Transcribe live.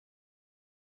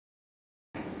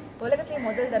உலகத்திலே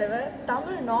முதல் தடவை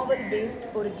தமிழ் நாவல் பேஸ்ட்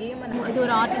ஒரு கேம். இது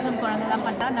ஒரு ஆர்டிசம் குழந்தை தான்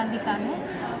பண்ணுறா, நந்திதான்னு.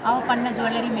 அவள் பண்ண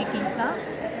ஜுவல்லரி மேக்கிங்ஸா.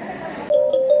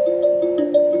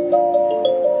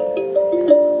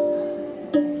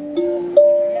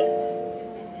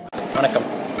 வணக்கம்,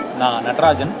 நான்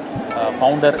நடராஜன்,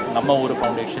 ஃபவுண்டர் நம்ம ஊரு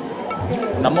ஃபவுண்டேஷன்.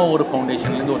 நம்ம ஊரு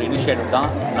ஃபவுண்டேஷன்லேருந்து ஒரு இனிஷியேட்டிவ்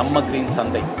தான் நம்ம க்ரீன்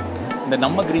சந்தை. இந்த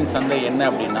நம்ம க்ரீன் சந்தை என்ன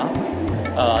அப்படின்னா,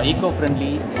 eco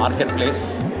friendly market place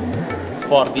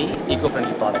for the eco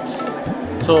friendly products.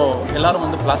 So எல்லோரும்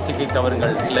வந்து பிளாஸ்டிக்கை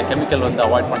தவறுங்கள், இல்லை கெமிக்கல் வந்து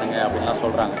அவாய்ட் பண்ணுங்கள் அப்படின்லாம்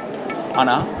சொல்கிறாங்க.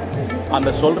 ஆனால் அந்த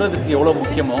சொல்கிறதுக்கு எவ்வளோ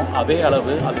முக்கியமோ அதே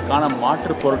அளவு அதுக்கான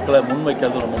மாற்று பொருட்களை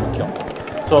முன்வைக்கிறது ரொம்ப முக்கியம்.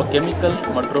 ஸோ கெமிக்கல்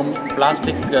மற்றும்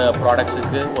பிளாஸ்டிக்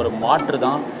ப்ராடக்ட்ஸுக்கு ஒரு மாற்று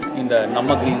தான் இந்த நம்ம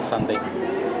க்ரீன் சந்தை.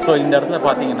 ஸோ இந்த இடத்துல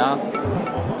பார்த்தீங்கன்னா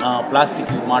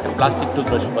பிளாஸ்டிக் மாற்று, பிளாஸ்டிக் டூத்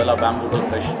ப்ரஷ்க்கு பதிலாக பேம்பு டூத்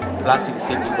ப்ரஷ், பிளாஸ்டிக்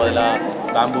சீப்புக்கு பதிலாக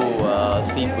பேம்பு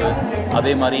சீப்பு,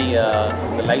 அதே மாதிரி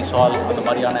இந்த லைசால் அந்த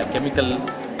மாதிரியான கெமிக்கல்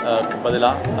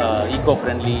பதிலாக ஈகோ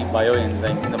ஃப்ரெண்ட்லி பயோ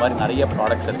என்சைம், இந்த மாதிரி நிறைய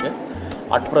ப்ராடக்ட்ஸ் இருக்குது.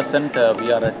 At present we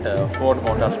are at fort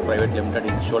Motors private limited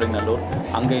இன் சோழிங்கநல்லூர்.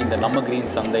 அங்கே இந்த நம்ம க்ரீன்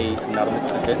சந்தை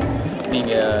நடந்துகிட்டு இருக்குது.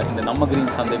 நீங்கள் இந்த நம்ம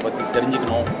க்ரீன் சந்தை பற்றி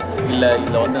தெரிஞ்சுக்கணும், இல்லை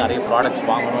இதில் வந்து நிறைய ப்ராடக்ட்ஸ்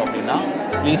வாங்கணும் அப்படின்னா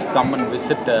please come and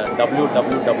visit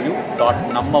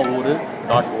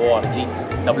www.nammaooru.org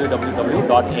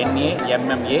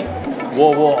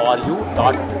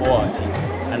www.nammaooru.org.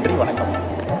 நன்றி, வணக்கம்.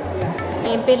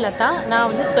 என் பேர் லதா. நான்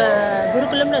வந்து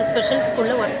குருகுலம் ஸ்பெஷல்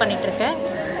ஸ்கூலில் ஒர்க் பண்ணிகிட்ருக்கேன்.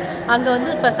 அங்கே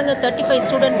வந்து பசங்க 35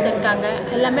 ஸ்டூடெண்ட்ஸ் இருக்காங்க.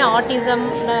 எல்லாமே ஆட்டிசம்,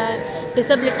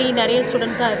 டிசபிலிட்டி நிறைய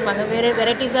ஸ்டூடெண்ட்ஸாக இருப்பாங்க,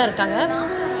 வெரைட்டிஸாக இருக்காங்க.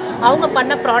 அவங்க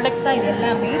பண்ண ப்ராடக்ட்ஸாக இது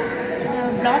எல்லாமே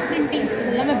பிளாக் பிரிண்டிங், இது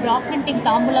எல்லாமே பிளாக் பிரிண்டிங்,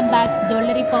 தாம்பூலம் பேக்ஸ்,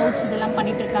 ஜுவல்லரி பவுச் இதெல்லாம்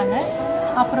பண்ணிகிட்ருக்காங்க.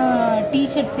 அப்புறம்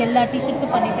டிஷர்ட்ஸ், எல்லா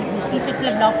டிஷர்ட்ஸும் பண்ணிகிட்ருக்காங்க.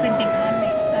 டிஷர்ட்ஸில் பிளாக் பிரிண்டிங் ஹேண்ட்மேடு.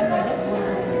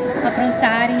 அப்புறம்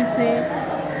சாரீஸு,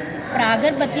 அப்புறம்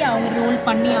அகர்பத்தி அவங்க ரோல்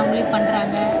பண்ணி அவங்களே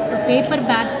பண்ணுறாங்க. அப்புறம் பேப்பர்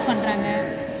பேக்ஸ் பண்ணுறாங்க.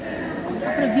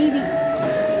 அப்புறம் வீவிங்,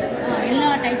 எல்லா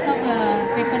டைப்ஸ் ஆஃப்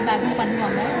பேப்பர் பேக்கும்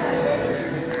பண்ணுவாங்க.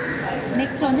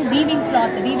 நெக்ஸ்ட் வந்து வீவிங்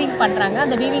கிளாத், வீவிங் பண்ணுறாங்க.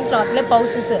 அந்த வீவிங் கிளாத்தில்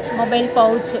பவுச்சஸ், மொபைல்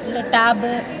பவுச், இல்லை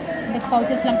டேபு, இந்த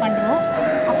பவுச்சஸ்லாம் பண்ணுறோம்.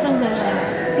 அப்புறம் இந்த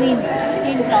ஸ்க்ரீன்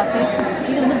கிளாத்து,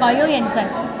 இது வந்து பயோ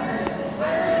என்சைம்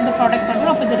இந்த ப்ராடக்ட்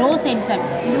பண்ணுறோம். அப்போ இந்த ரோஸ் என்சைம்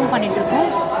இதுவும் பண்ணிகிட்ருக்கோம்.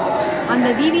 அந்த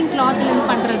வீவிங் கிளாத்லேருந்து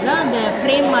பண்ணுறது தான் அந்த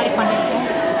ஃப்ரேம் மாதிரி பண்ணியிருக்கோம்.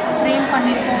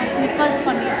 ஸ்லிப்பர்ஸ்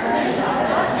பண்ணியிருக்கோம்.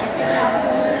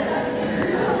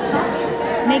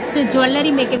 Next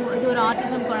jewellery making. இது ஒரு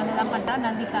ஆர்டிசம் குழந்தை தான் பண்ணுறா,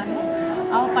 நந்திதான்னு.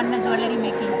 அவள் பண்ண ஜுவல்லரி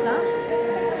மேக்கிங்ஸா.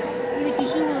 இது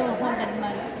டிஷ்யூ ஹோல்டர்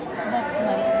மாதிரி, பாக்ஸ்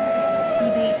மாதிரி,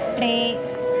 இது ட்ரே.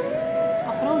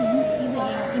 அப்புறம் இது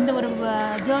இந்த ஒரு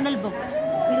ஜேர்னல் புக்.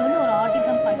 இது வந்து ஒரு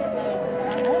ஆர்டிசம் பையன் தான்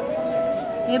எழுதுறாங்க.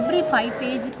 எவ்ரி 5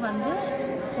 பேஜுக்கு வந்து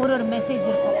ஒரு மெசேஜ்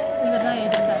இருக்கும். இவர் தான்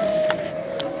எழுதிருக்காரு,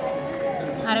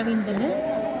 அரவிந்தன்.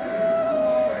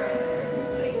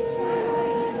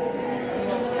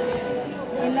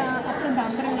 எல்லா அப்புறம் இந்த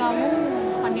அம்பரல்லாவும்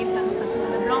பண்ணியிருக்காங்க பசங்க.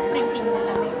 அந்த பிளாக் பிரிண்டிங்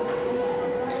எல்லாமே,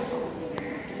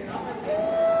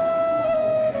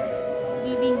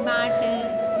 வீவிங் மேட்டு,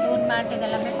 டோர் மேட்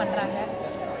இதெல்லாமே பண்ணுறாங்க.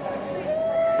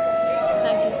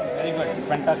 Thank you. Very good,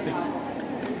 fantastic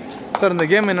sir. இந்த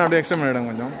கேம் என்ன அப்படியே எக்ஸ்பிளைன்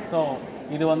பண்ணிவிடுங்க கொஞ்சம். ஸோ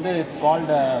இது வந்து இட்ஸ்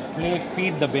கால்டு ப்ளே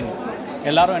ஃபீட் த பின்.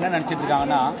 எல்லோரும் என்ன நினச்சிட்டு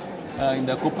இருக்காங்கன்னா,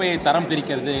 இந்த குப்பையை தரம்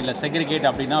பிரிக்கிறது இல்லை செக்ரிகேட்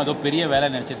அப்படின்னா ஏதோ பெரிய வேலை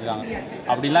நினச்சிட்டு இருக்காங்க.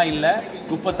 அப்படிலாம் இல்லை.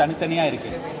 குப்பை தனித்தனியாக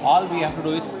இருக்குது. All we have to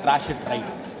two is trash it right.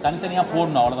 தனித்தனியாக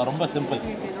போடணும், அவ்வளோதான். ரொம்ப சிம்பிள்.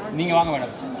 நீங்கள் வாங்க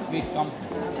மேடம், ப்ளீஸ் கம்.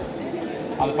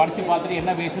 அதை படித்து பார்த்துட்டு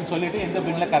என்ன வேஸ்ட்டுன்னு சொல்லிவிட்டு எந்த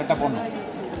பின்னில் கரெக்டாக போடணும்.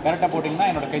 கரெக்டாக போட்டிங்கன்னா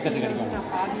என்னோடய கைத்தட்டு கிடைக்கும்.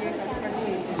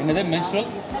 என்னது menstrual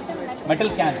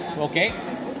metal Cannes. Okay,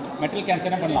 metal Cannes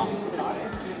என்ன பண்ணலாம்?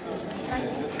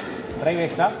 ட்ரை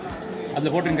வேஸ்ட்டாக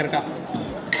அதில் போட்டுருங்க கரெக்டாக.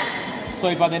 ஸோ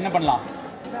இப்போ அதை என்ன பண்ணலாம்?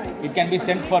 It can be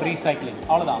sent for recycling.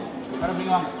 அவ்வளோதான். மேடம்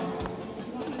நீங்கள் வாங்க.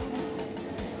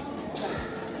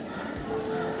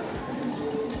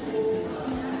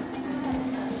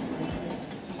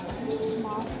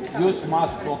 Use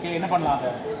mask. ஓகே, என்ன பண்ணலாம்?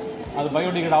 அது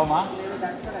பயோடிகிரேட் ஆகுமா,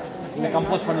 இல்லை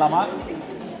கம்போஸ்ட் பண்ணலாமா?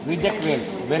 Reject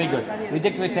waste. Very good.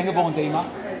 Reject waste எங்கே போகும் தெரியுமா?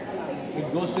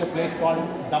 It goes to a place called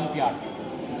dump yard.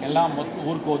 எல்லாம்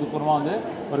ஊருக்கு ஒதுக்குறமாக வந்து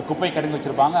ஒரு குப்பை கிடங்கு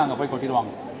வச்சுருப்பாங்க, அங்கே போய்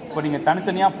கொட்டிடுவாங்க. இப்போ நீங்கள்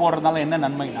தனித்தனியாக போடுறதுனால என்ன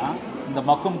நன்மைனா, இந்த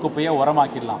மக்கும் குப்பையை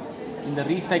உரமாக்கிடலாம். இந்த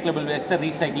ரீசைக்கிளபிள் வேஸ்ட்டை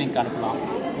ரீசைக்ளிங்க்கு அனுப்பலாம்.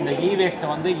 இந்த வேஸ்ட்டை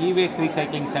வந்து வேஸ்ட்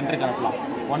ரீசைக்ளிங் சென்டருக்கு அனுப்பலாம்.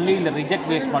 ஒன்லி இந்த ரிஜெக்ட்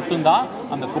வேஸ்ட் மட்டும்தான்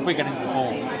அந்த குப்பை கிடங்கு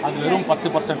போகும். அது வெறும்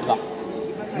 10% தான்.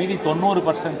 மீதி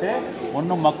 90%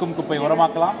 ஒன்றும் மக்கும் குப்பை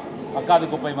உரமாக்கலாம், மக்காத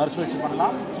குப்பை மறுசுழற்சி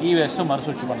பண்ணலாம், வேஸ்ட்டும்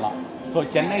மறுசுழற்சி பண்ணலாம். So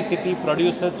Chennai city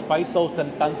producers 5,000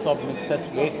 tons of mixtures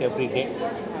waste every day,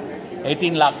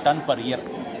 18 lakh ton per year.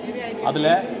 அதில்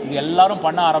இது எல்லோரும்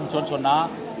பண்ண ஆரம்பிச்சோன்னு சொன்னால்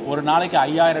ஒரு நாளைக்கு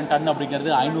 5000 டன் அப்படிங்கிறது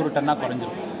 500 டன்னாக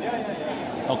குறைஞ்சிரும்.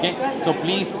 Okay, so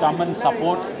please come and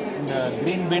support the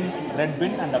green bin, red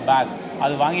bin and the bag.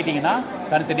 அது வாங்கிட்டீங்கன்னா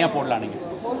தனித்தனியாக போடலாம் நீங்கள்,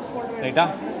 ரைட்டா?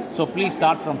 So please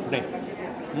start from today.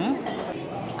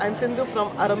 I'm Sindhu from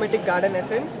Aromatic Garden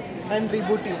Essence and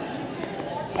Reboot You.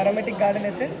 Aromatic Garden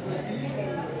Essence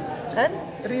and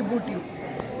Reboot You.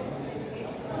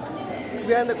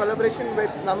 We are in the collaboration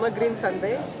with Namma Green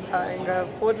Sunday. எங்கள்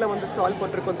ஃபோர்டில் வந்து stall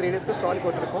போட்டிருக்கோம், 3 days stall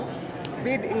போட்டிருக்கோம்.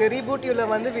 இங்கே Reboot Youல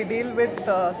வந்து we deal with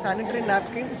sanitary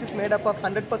napkins which is made up of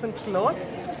 100% cloth.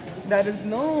 There is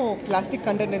no plastic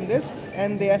content in this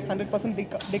and they are 100%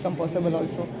 decomposable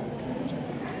also.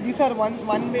 These are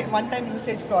one-time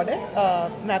usage product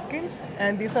napkins,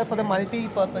 and these are for the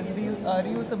multi-purpose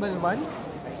reusable ones.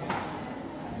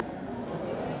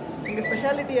 எங்கள்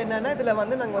speciality என்னென்னா இதில்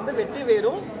வந்து நாங்கள் வந்து வெட்டி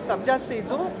வேரும் சப்ஜா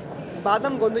சீட்ஸும்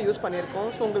பாதாம் கோந்தும் use பண்ணியிருக்கோம்.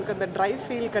 So உங்களுக்கு அந்த ட்ரை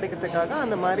ஃபீல் கிடைக்கிறதுக்காக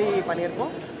அந்த மாதிரி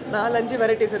பண்ணியிருக்கோம். 4-5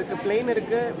 வெரைட்டிஸ் இருக்குது. பிளெயின்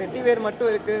இருக்குது, வெட்டி வேர் மட்டும்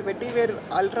இருக்குது, வெட்டி வேர்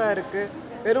அல்ட்ரா இருக்குது,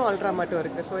 வெறும் அல்ட்ரா மட்டும்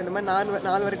இருக்குது. ஸோ இந்த மாதிரி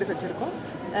 4 வெரைட்டிஸ் வச்சுருக்கோம்.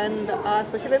 And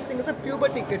specialise thing is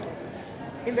puberty kit.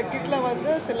 இந்த கிட்டில்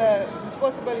வந்து சில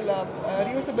டிஸ்போசபிள்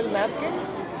ரியூசபிள் நாப்கின்ஸ்,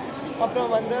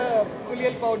 அப்புறம் வந்து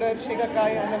குளியல் பவுடர்,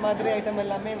 சிகக்காய் அந்த மாதிரி ஐட்டம்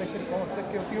எல்லாமே வச்சுருக்கோம்.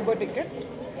 It's puberty kit.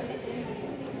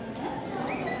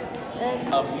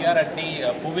 We are at the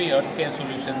Puvi Earth Care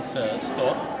Solutions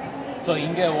store. So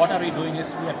inge what are we doing is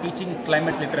we are teaching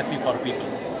climate literacy for people.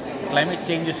 Climate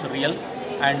change is real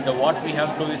and what we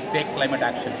have to do is take climate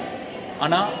action.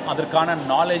 ஆனால் அதற்கான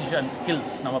knowledge and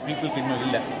skills நம்ம பீப்புளுக்கு இன்னும்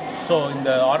இல்லை. So இந்த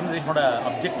ஆர்கனைசேஷனோட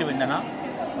objective என்னென்னா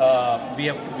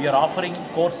we are offering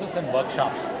courses and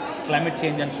workshops, climate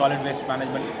change and solid waste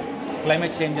management,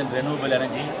 climate change and renewable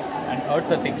energy and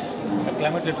earth ethics, a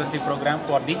climate literacy program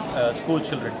for the school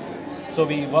children. So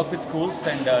we work with schools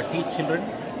and teach children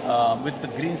with the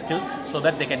green skills so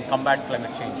that they can combat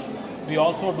climate change. We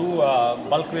also do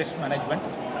bulk waste management,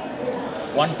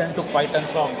 1 ton to 5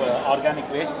 tons of organic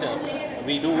waste.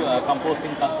 We do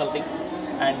composting consulting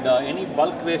and any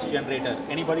bulk waste generator,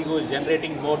 anybody who is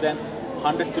generating more than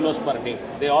 100 kilos per day,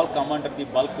 they all come under the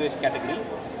bulk waste category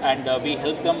and we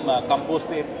help them compost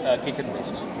their kitchen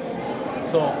waste.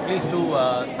 So please do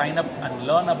sign up and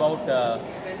learn about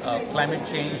climate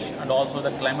change and also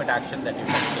the climate action that you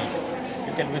can take.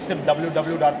 You can visit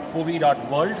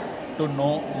www.puvi.world to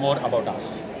know more about us.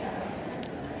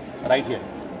 Right here.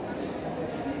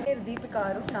 Deepika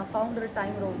Arun, நான் founder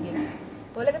time role games.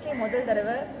 உலகத்திலே முதல்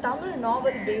தடவை தமிழ்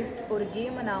நாவல் paste ஒரு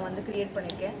கேமை நான் வந்து create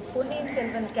பண்ணியிருக்கேன். Ponniyin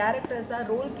Selvan கேரக்டர்ஸாக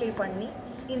role play பண்ணி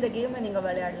இந்த கேமை நீங்கள்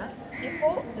விளையாடலாம்.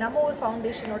 இப்போது நம்ம ஒரு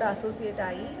ஃபவுண்டேஷனோட அசோசியேட்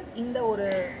ஆகி இந்த ஒரு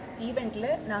ஈவெண்ட்டில்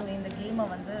நாங்கள் இந்த கேமை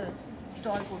வந்து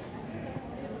ஸ்டால் போட்டுருக்கோம்.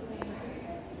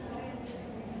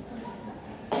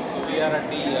 We are at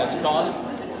the stall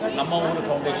நம்ம ஊர்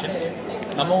ஃபவுண்டேஷன்.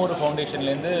 நம்ம ஊர்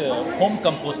ஃபவுண்டேஷன்லேருந்து ஹோம்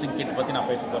கம்போஸ்டிங் கிட் பற்றி நான்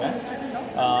பேச போகிறேன்.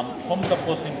 ஹோம்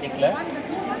கம்போஸ்டிங் கிட்டில்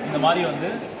இந்த மாதிரி வந்து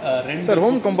 2 சார்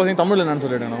ஹோம் கம்போஸ்டிங் தமிழில் என்னன்னு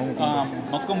சொல்லிவிடுங்க.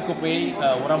 மக்கும் குப்பையை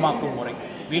உரமாக்கும் முறை,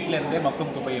 வீட்டிலேருந்தே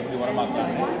மக்கும் குப்பையை எப்படி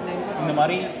உரமாக்குறாங்க. இந்த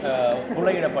மாதிரி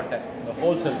துளையிடப்பட்ட இந்த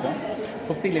ஹோல்ஸ் இருக்கும்.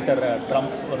 50 லிட்டர்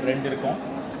ட்ரம்ஸ் ஒரு 2 இருக்கும்.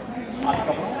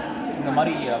 அதுக்கப்புறம் இந்த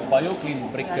மாதிரி பயோ க்ளீன்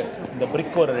பிரிக்கு, இந்த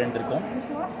பிரிக் ஒரு 2 இருக்கும்.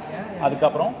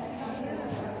 அதுக்கப்புறம்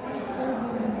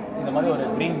இந்த மாதிரி ஒரு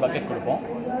க்ரீன் பக்கெட் கொடுப்போம்.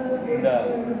 இந்த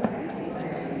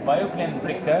பயோக்ளீன்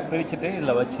பிரிக்கை பிரிச்சுட்டு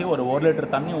இதில் வச்சு ஒரு 1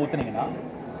 லிட்டர் தண்ணி ஊற்றுனீங்கன்னா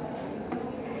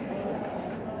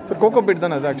கோகோபீட்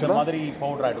தானே அது ஆக்சுவலாக மாதிரி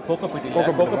பவுடர் ஆகிடும்.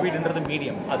 கோகோபீட்ன்றது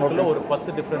மீடியம், அதுக்குள்ளே ஒரு 10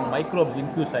 டிஃப்ரெண்ட் மைக்ரோப்ஸ்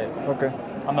இன்ஃப்யூஸ் ஆகிடும். ஓகே,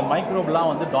 அந்த மைக்ரோப்லாம்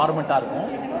வந்து டார்மெண்ட்டாக இருக்கும்.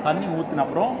 தண்ணி ஊற்றின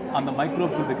அப்புறம் அந்த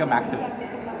மைக்ரோப்ஸ் பிகம் ஆக்டிவ்.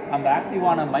 அந்த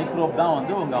ஆக்டிவான மைக்ரோப் தான்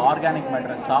வந்து உங்கள் ஆர்கானிக்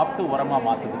மேட்டரை சாப்பிட்டு உரமாக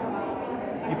மாற்றுது.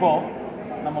 இப்போது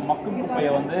நம்ம மக்கும்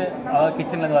குப்பையை வந்து அதாவது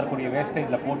கிச்சன்லேருந்து வரக்கூடிய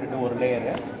வேஸ்டேஜில் போட்டுட்டு ஒரு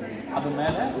லேயரு, அது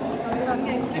மேலே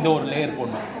இது ஒரு லேயர்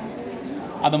போடணும்.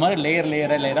 அது மாதிரி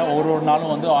லேயராக ஒரு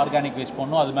நாளும் வந்து ஆர்கானிக் வேஸ்ட்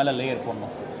போடணும், அது மேலே லேயர்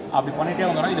போடணும். அப்படி பண்ணிகிட்டே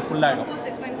வந்தோம்னா இது ஃபுல்லாகிடும்.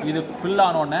 இது ஃபில்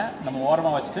ஆனோடனே நம்ம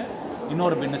ஓரமாக வச்சுட்டு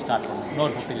இன்னொரு பின்னு ஸ்டார்ட் பண்ணணும்,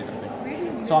 இன்னொரு 50 லிட்டர் பின்.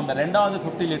 ஸோ அந்த 2வது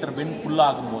 50 லிட்டர் பின் ஃபுல்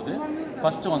ஆகும்போது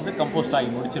ஃபஸ்ட்டு வந்து கம்போஸ்ட் ஆகி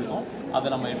முடிச்சிருக்கோம். அதை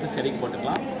நம்ம எடுத்து செடிக்கு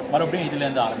போட்டுக்கலாம், மறுபடியும்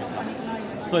இதுலேருந்து ஆரம்பிக்கலாம்.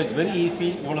 So it's very easy.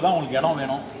 இவ்வளோ தான் உங்களுக்கு இடம்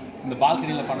வேணும். இந்த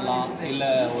பால்கனியில் பண்ணலாம், இல்லை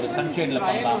ஒரு சன்ஷேடில்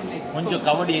பண்ணலாம். கொஞ்சம்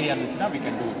கவர்டு ஏரியா இருந்துச்சுன்னா we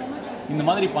can do it. இந்த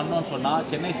மாதிரி பண்ணோன்னு சொன்னால்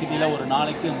சென்னை சிட்டியில் ஒரு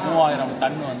நாளைக்கு 3000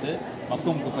 டன் வந்து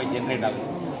மக்கும் குப்பை ஜென்ரேட் ஆகுது.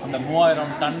 அந்த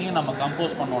 3000 டன்னையும் நம்ம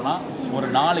கம்போஸ்ட் பண்ணோன்னா ஒரு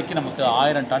நாளைக்கு நமக்கு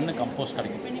 1000 டன்னு கம்போஸ்ட்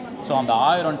கிடைக்கும். ஸோ அந்த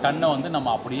 1000 டன்னை வந்து நம்ம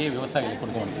அப்படியே விவசாயிகளுக்கு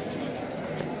கொடுக்க முடியும்.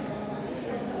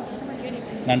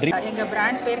 நன்றி. எங்கள்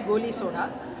பிராண்ட் பேர் கோலி சோடா.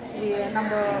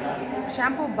 நம்ம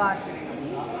ஷாம்பூ பார்ஸ்,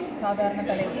 சாதாரண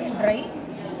தலைக்கு ட்ரை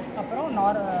அப்புறம்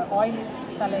ஆயில்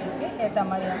தலைக்கு ஏற்ற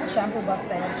மாதிரியான ஷாம்பு பார்ஸ்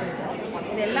தயாரிச்சிருக்கிறோம்.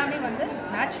 இது எல்லாமே வந்து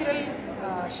natural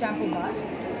shampoo parse,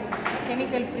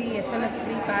 chemical free, SLS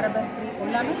free, paraben free,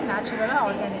 எல்லாமே நேச்சுரலாக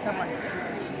ஆர்கானிக்காக பண்ணிருக்கோம்.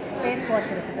 ஃபேஸ்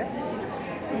வாஷ் இருக்குது,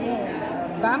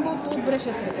 பேம்பூ டூத்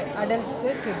ப்ரஷஸ் இருக்குது அடல்ட்ஸ்க்கு,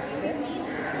 கிட்ஸ்க்கு.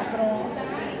 அப்புறம்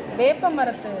வேப்ப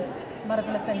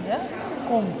மரத்தில் செஞ்ச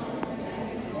கோம்ஸ்,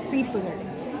 சீப்புகள்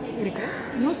இருக்குது.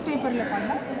 நியூஸ் பேப்பரில்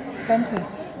பண்ண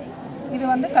பென்சில்ஸ், இது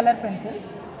வந்து கலர் பென்சில்ஸ்.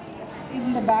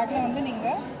 இந்த பேக்கில் வந்து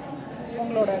நீங்கள்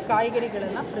உங்களோட காய்கறிகள்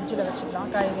எல்லாம் ஃப்ரிட்ஜில் வச்சுக்கலாம்.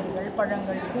 காய்கறிகள்,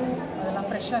 பழங்கள், பூ அதெல்லாம்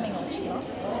ஃப்ரெஷ்ஷாக நீங்கள் வச்சுக்கலாம்.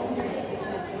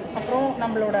 அப்புறம்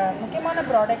நம்மளோட முக்கியமான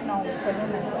ப்ராடக்ட் நான் உங்களுக்கு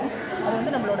சொல்லணும்னு நினைக்கிறேன். அது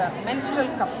வந்து நம்மளோட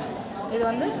மென்ஸ்ட்ரல் கப். இது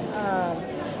வந்து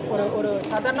ஒரு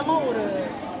சாதாரணமாக ஒரு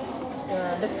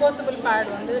டிஸ்போசபிள் பேட்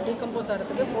வந்து டீகம்போஸ்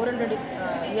ஆகிறதுக்கு 400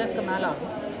 இயர்ஸ்க்கு மேலே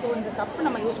ஆகும். ஸோ இந்த கப்பு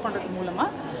நம்ம யூஸ் பண்ணுறது மூலமாக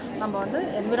நம்ம வந்து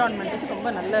என்விரான்மெண்ட்டுக்கு ரொம்ப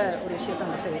நல்ல ஒரு விஷயத்தை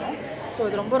நம்ம செய்கிறோம். ஸோ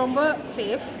இது ரொம்ப ரொம்ப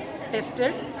சேஃப்,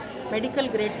 டெஸ்டட், மெடிக்கல்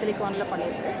கிரேட் சிலிக்கானில்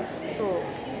பண்ணியிருக்கு. ஸோ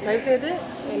தயவுசெய்து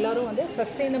எல்லோரும் வந்து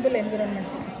சஸ்டெயினபிள்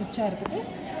என்விரான்மெண்ட்டுக்கு ஸ்விட்சாக இருக்குது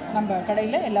நம்ம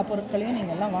கடையில் எல்லா பொருட்களையும்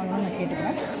நீங்கள் எல்லாம் வாங்கணும்னு நான்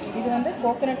கேட்டுக்கிறேன். இது வந்து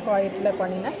கோகோனட் காயிலில்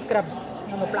பண்ணின ஸ்க்ரப்ஸ்,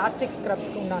 நம்ம பிளாஸ்டிக்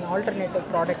ஸ்க்ரப்ஸ்க்கு உண்டான ஆல்டர்னேட்டிவ்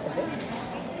ப்ராடக்ட் இது.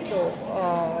 ஸோ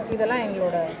இதெல்லாம்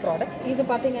எங்களோட ப்ராடக்ட்ஸ். இது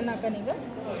பார்த்திங்கன்னாக்கா நீங்கள்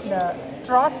இந்த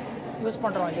ஸ்ட்ராஸ் யூஸ்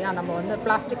பண்ணுறோம் இல்லையா, நம்ம வந்து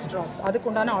பிளாஸ்டிக் ஸ்ட்ராஸ், அதுக்கு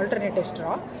உண்டான ஆல்டர்னேட்டிவ்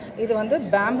ஸ்ட்ரா. இது வந்து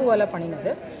பேம்புவால்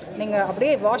பண்ணினது. நீங்கள்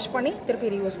அப்படியே வாஷ் பண்ணி திருப்பி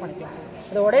ரீயூஸ் பண்ணிக்கலாம்.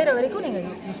 அது உடையிற வரைக்கும் நீங்கள்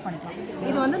யூஸ் பண்ணிக்கலாம்.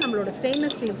 இது வந்து நம்மளோட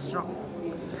ஸ்டெயின்லெஸ் ஸ்டீல் ஸ்ட்ரா.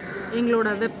 எங்களோட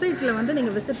வெப்சைட்டில் வந்து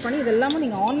நீங்கள் விசிட் பண்ணி இதெல்லாமும்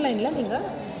நீங்கள் ஆன்லைனில் நீங்கள்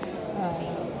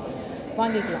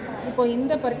வாங்கிக்கலாம். இப்போ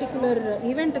இந்த பர்டிகுலர்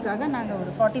ஈவெண்ட்டுக்காக நாங்கள்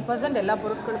ஒரு 40% எல்லா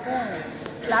பொருட்களுக்கும்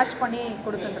ஃப்ளாஷ் பண்ணி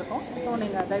கொடுத்துட்டுருக்கோம். ஸோ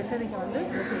நீங்கள் தயவுசெய்து இங்கே வந்து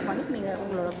விசிட் பண்ணி நீங்கள்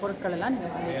உங்களோட பொருட்கள் எல்லாம்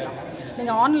நீங்கள் வாங்கிக்கலாம்.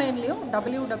 நீங்கள் ஆன்லைன்லேயும்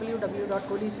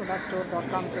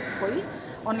www.golisodastore.com போய்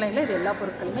ஆன்லைனில் இது எல்லா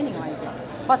பொருட்களுமே நீங்கள் வாங்கிக்கலாம்.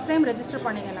 ஃபஸ்ட் டைம் ரெஜிஸ்டர்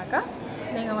பண்ணிங்கனாக்கா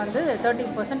நீங்கள் வந்து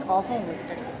 30% ஆஃபும் உங்களுக்கு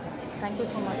கிடைக்கும். Thank you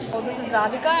so much. So this is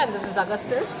Radhika and this is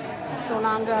Augustus. So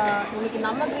நாங்கள் இன்னைக்கு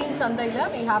நம்ம கிரீன் சந்தையில்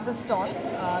we have this stall.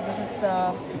 This is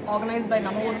organized by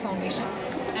Namma Ooru Foundation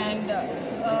and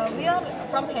we are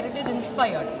from Heritage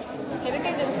Inspired.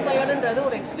 Heritage Inspiredன்றது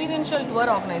ஒரு experiential tour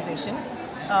organization.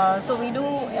 So we do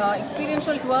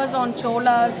experiential tours on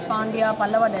Cholas, Pandya,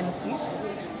 Pallava dynasties.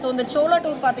 So இந்த சோலா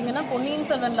tour பார்த்தீங்கன்னா பொன்னியின்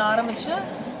செல்வனில் ஆரம்பித்து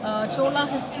சோலா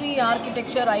history,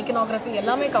 architecture, iconography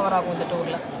எல்லாமே cover ஆகும் இந்த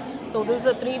டூரில். So this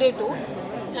is a 3-day tour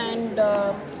and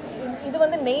இது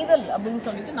வந்து நெய்தல் அப்படின்னு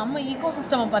சொல்லிட்டு நம்ம ஈகோ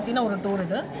சிஸ்டமை பற்றின ஒரு டூர்.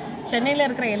 இது சென்னையில்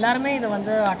இருக்கிற எல்லாருமே இதை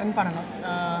வந்து அட்டன் பண்ணணும்.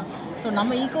 ஸோ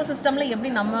நம்ம ஈகோ சிஸ்டமில் எப்படி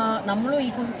நம்மளும்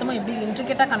ஈகோ சிஸ்டமாக எப்படி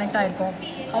இன்ட்ரிகேட்டாக connect ஆகிருக்கோம்,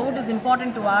 how it is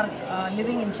important to are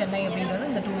living in Chennai அப்படின்றது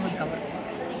இந்த tour will cover.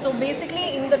 So basically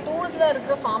இந்த டூர்ஸில்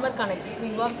இருக்கிற farmer connects,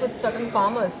 we work with certain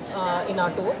farmers in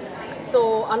R tour. So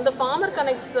அந்த ஃபார்மர்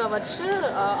கனெக்ட்ஸை வச்சு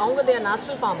அவங்க தேர்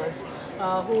natural farmers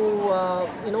who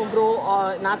grow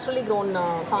naturally grown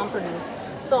farm produce.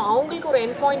 So அவங்களுக்கு ஒரு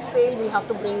end point sale we have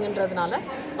to bringன்றதுனால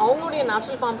அவங்களுடைய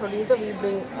natural form ப்ரொடியூஸை we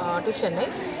bring to Chennai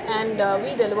and we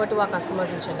deliver to our customers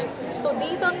in Chennai. So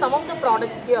these are some of the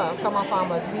products here from our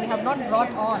farmers. We have not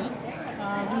brought all.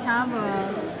 We have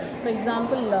for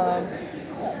example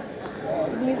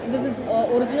this is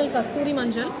original kasturi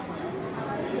manjal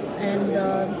and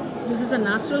this is a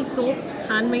natural soap,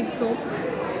 handmade soap,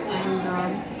 and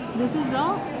this is a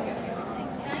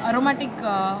aromatic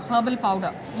herbal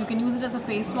powder. You can use it as a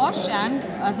face wash and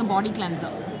as a body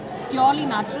cleanser. Purely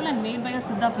natural and made by a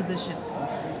Siddha physician.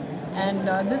 And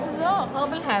this is a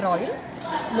herbal hair oil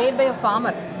made by a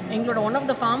farmer. One of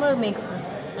the farmer makes this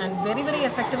and very very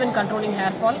effective in controlling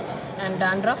hair fall and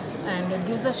dandruff, and it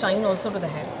gives a shine also to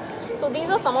the hair. So these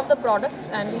are some of the products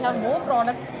and we have more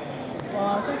products.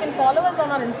 So you can follow us on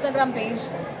our Instagram page.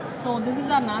 So this is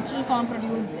our natural farm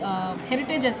produce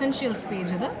heritage essentials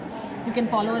page. You can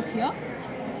follow us here,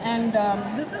 and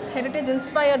this is Heritage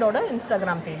Inspired order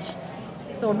Instagram page.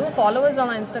 So do follow us on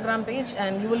our Instagram page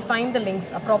and you will find the links,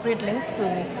 appropriate links to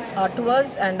our tours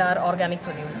and our organic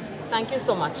produce. Thank you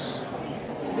so much.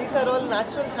 These are all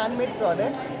natural handmade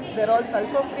products. They're all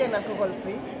sulfur free and alcohol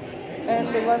free. And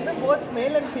they வந்து both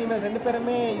male and female ரெண்டு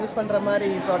பேருமே use பண்ணுற மாதிரி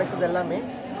products இது எல்லாமே.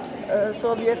 So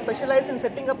we are specialized in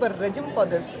setting up a regime for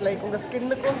this. Like உங்கள்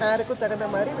ஸ்கின்னுக்கும் ஹேருக்கும் தகுந்த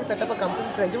மாதிரி we set up a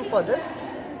complete regime for this.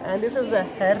 And this is a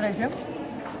hair regime.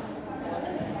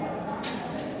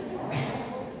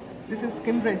 This is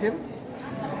skin regime.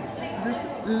 This is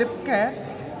lip care.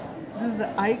 This is the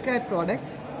eye care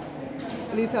products.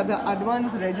 These are the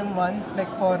advanced regime ones,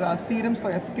 like for serums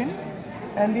for your skin.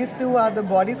 And these two are the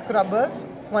body scrubbers.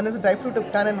 One is dry fruit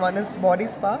uptan and one is body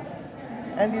spa.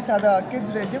 And these are the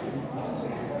kids regime.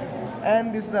 And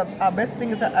this is our best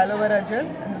thing is the aloe vera gel.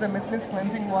 And this is a mistless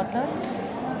cleansing water.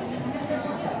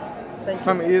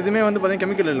 Ma'am எதுவுமே வந்து பார்த்தீங்கன்னா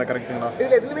chemical இல்லை கரெக்ட்டுங்களா?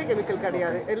 இதில் எதுவுமே chemical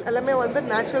கிடையாது. எல்லாமே வந்து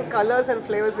நேச்சுரல் கலர்ஸ் அண்ட்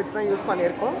ஃப்ளேவர்ஸ் வச்சு தான் யூஸ்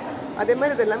பண்ணியிருக்கோம். அதே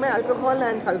மாதிரி இது எல்லாமே alcohol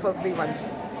and sulphur free once.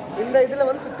 இந்த இதில்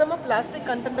வந்து சுத்தமாக பிளாஸ்டிக்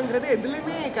கண்டென்ட்ங்கிறது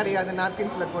எதுலேயுமே கிடையாது.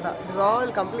 நாப்கின்ஸில் கூட it's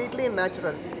all completely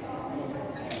natural.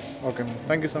 Okay ma'am,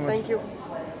 thank you so much. Thank you.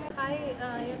 Hi,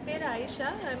 என் பேர் Ayesha.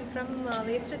 I'm from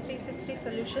waste 360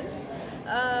 solutions.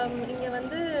 இங்கே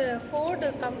வந்து ஃபோர்டு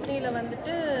கம்பெனியில்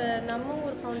வந்துட்டு நம்ம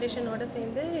ஊர் ஃபவுண்டேஷனோடு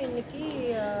சேர்ந்து இன்றைக்கி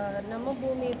நம்ம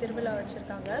பூமி திருவிழா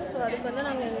வச்சுருக்காங்க. ஸோ அதுக்கு வந்து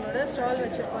நாங்கள் எங்களோட ஸ்டால்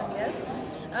வச்சுருக்கோம்.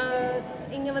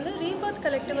 இங்கே வந்து ரீபர்த்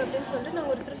கலெக்டிவ் அப்படின்னு சொல்லிட்டு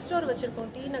நாங்கள் ஒரு த்ரிஃப்ட் ஸ்டோர்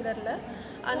வச்சுருக்கோம் டி நகரில்.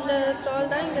 அந்த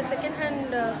ஸ்டால் தான் இங்கே செகண்ட்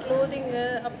ஹேண்ட் க்ளோதிங்கு,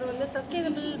 அப்புறம் வந்து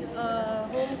sustainable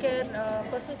home care,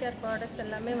 personal care products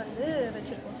எல்லாமே வந்து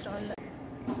வச்சுருக்கோம் ஸ்டாலில்.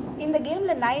 இந்த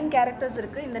கேமில் 9 கேரக்டர்ஸ்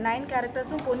இருக்குது. இந்த 9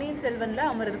 கேரக்டர்ஸும் பொன்னியின் செல்வனில்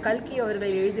அமரர் கல்கி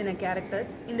அவர்கள் எழுதின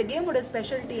கேரக்டர்ஸ். இந்த கேமோட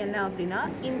ஸ்பெஷாலிட்டி என்ன அப்படின்னா,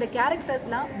 இந்த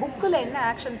கேரக்டர்ஸ்லாம் புக்கில் என்ன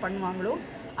ஆக்ஷன் பண்ணுவாங்களோ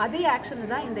அதே ஆக்ஷன்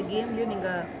தான் இந்த கேம்லேயும்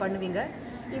நீங்கள் பண்ணுவீங்க.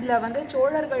 இதில் வந்து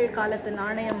சோழர்கள் காலத்து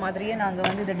நாணயம் மாதிரியே நாங்கள்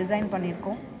வந்து இதை டிசைன்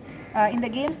பண்ணியிருக்கோம். இந்த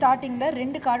கேம் ஸ்டார்டிங்கில்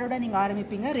 2 கார்டோட நீங்கள்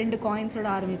ஆரம்பிப்பீங்க, 2 காயின்ஸோட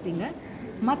ஆரம்பிப்பீங்க.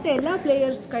 மற்ற எல்லா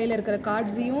பிளேயர்ஸ் கையில் இருக்கிற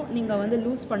கார்ட்ஸையும் நீங்கள் வந்து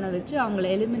லூஸ் பண்ண வச்சு அவங்கள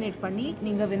எலிமினேட் பண்ணி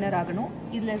நீங்கள் வின்னர் ஆகணும்.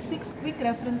 இதில் 6 குவிக்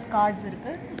ரெஃபரன்ஸ் கார்ட்ஸ்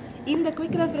இருக்குது. இந்த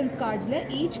குவிக் ரெஃபரன்ஸ் கார்ட்ஸில்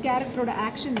ஈச் கேரக்டரோட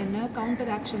ஆக்ஷன் என்ன,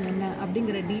 கவுண்டர் ஆக்ஷன் என்ன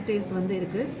அப்படிங்கிற டீட்டெயில்ஸ் வந்து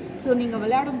இருக்குது. ஸோ நீங்கள்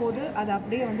விளையாடும் போது அதை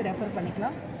அப்படியே வந்து ரெஃபர்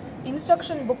பண்ணிக்கலாம்.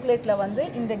 இன்ஸ்ட்ரக்ஷன் புக்லெட்டில் வந்து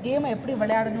இந்த கேமை எப்படி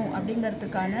விளையாடணும்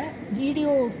அப்படிங்கிறதுக்கான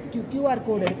வீடியோ QR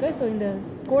கோடு இருக்குது. ஸோ இந்த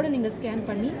கோடை நீங்கள் ஸ்கேன்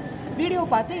பண்ணி வீடியோ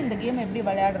பார்த்து இந்த கேம் எப்படி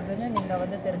விளையாடுறதுன்னு நீங்கள்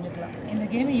வந்து தெரிஞ்சுக்கலாம். இந்த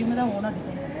கேமை இவங்க தான் ஓனாக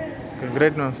டிசைன் பண்ணுறாங்க.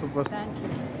 Great ma'am, super. Thank you.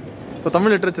 So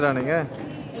Tamil லிட்ரேச்சரா நீங்கள்?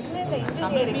 இல்லை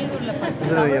இன்ஜினியரிங்.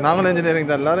 நாங்களும் இன்ஜினியரிங்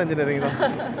தான், எல்லாரும் இன்ஜினியரிங் தான்.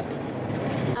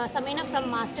 Samina from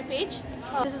Masterpage.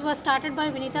 This was started by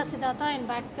Vinita Siddhartha in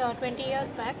back 20 years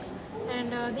back,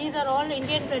 and these are all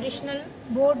Indian traditional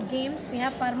board games. We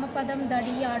have Parmapadam,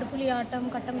 Dadi, Adupuli Atam,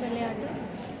 Kattam Velayadu.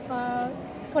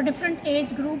 For different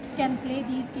age groups can play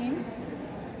these games.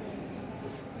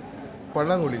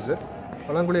 Pallanguzhi sir.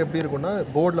 பல்லாங்குழி எப்படி இருக்கும்னா,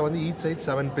 போர்டில் வந்து each side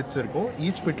 7 bits இருக்கும்.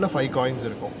 Each பிட்டில் 5 coins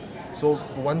இருக்கும். So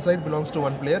one side belongs to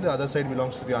one player, the other side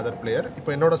belongs to the other player.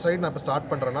 இப்போ என்னோட side நான் இப்போ ஸ்டார்ட்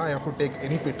பண்ணுறேன்னா, I have to take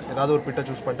any bit, ஏதாவது ஒரு பிட்டை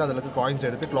சூஸ் பண்ணிட்டு அதில் இருக்க காயின்ஸ்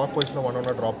எடுத்து கிளாக் வைஸில்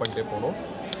ஒன்று ட்ராப் பண்ணிட்டே போகணும்.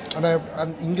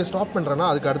 அண்ட் இங்கே ஸ்டாப் பண்ணுறேன்னா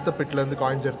அதுக்கு அடுத்த பிட்லேருந்து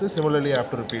காயின்ஸ் எடுத்து similarly I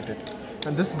have to repeat it.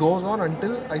 And this goes on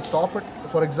until I stop it.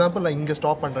 For example, நான் இங்கே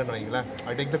ஸ்டாப் பண்ணுறேன்னு வைங்களேன்.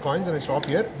 I take the coins and I stop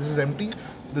here. This is empty,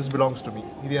 this belongs to me.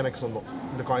 இது எனக்கு சொந்தம்,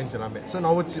 இந்த coins எல்லாமே. So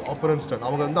now it's opponents turn.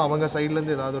 அவங்க வந்து அவங்க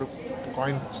சைட்லேருந்து ஏதாவது ஒரு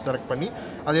காயின் செலக்ட் பண்ணி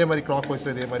அதே மாதிரி கிளாக்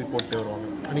வைஸில் இதே மாதிரி போட்டு வருவாங்க.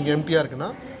 நீங்கள் எம்டியாக இருக்குன்னா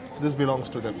this belongs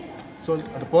to them. So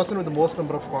the person with the most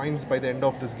number of coins by the end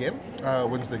of this game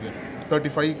wins the game.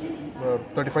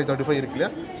 35 இருக்குல்லையா?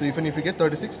 So even if you get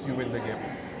 36, you win the game.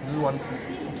 This is one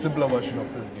simpler version of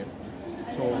this game.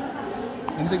 So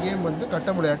இந்த game வந்து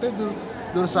கட்டம் விளையாட்டு. இது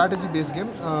ஒரு strategy paste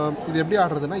game. இது எப்படி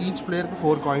ஆடுறதுன்னா, each பிளேயருக்கு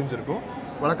 4 coins இருக்கும்.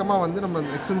 வழக்கமாக வந்து நம்ம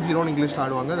X&0 இங்கிலீஷில்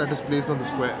ஆடுவாங்க. That is place on the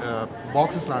square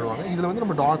பாக்ஸஸில் ஆடுவாங்க. இதில் வந்து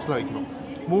நம்ம டாட்ஸில் வைக்கணும்.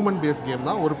 மூவ்மெண்ட் பேஸ்ட் கேம்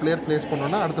தான். ஒரு பிளேயர் பிளேஸ்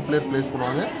பண்ணோன்னா அடுத்த பிளேயர் பிளேஸ்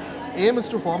பண்ணுவாங்க. aim is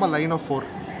to form a line of 4.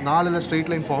 4 straight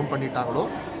line form பண்ணிட்டாங்களோ,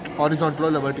 ஹாரிசான்டலோ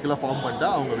இல்லை வெர்டிக்கலாக ஃபார்ம் பண்ணிட்டா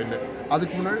அவங்க வின்னு.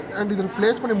 அதுக்கு முன்னாடி அண்ட் இதில்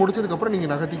பிளேஸ் பண்ணி முடிச்சதுக்கப்புறம்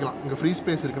நீங்கள் நகர்த்திக்கலாம். இங்கே ஃப்ரீ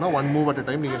ஸ்பேஸ் இருக்குன்னா 1 மூவ் அட் அ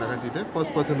டைம் நீங்கள் நகர்த்திட்டு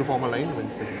first person to form a line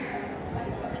wins the game.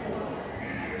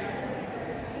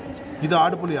 இது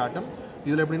ஆடுபுலி ஆட்டம்.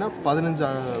 இதில் எப்படின்னா 15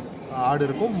 ஆடு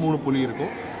இருக்கும், 3 புலி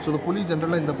இருக்கும். ஸோ இந்த புலி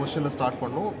ஜென்ரலாக இந்த பொசிஷனில் ஸ்டார்ட்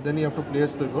பண்ணும். Then you have to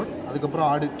place the code. அதுக்கப்புறம்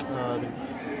ஆடு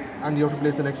and you have to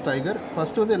place the next tiger.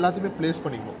 First வந்து எல்லாத்தையுமே பிளேஸ்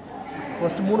பண்ணிக்கணும்.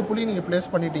 ஃபஸ்ட்டு 3 புலி நீங்கள் பிளேஸ்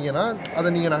பண்ணிட்டீங்கன்னா அதை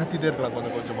நீங்கள் நகர்த்திட்டே இருக்கலாம்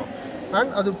கொஞ்சம் கொஞ்சமாக.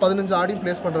 அண்ட் அது 15 ஆடியும்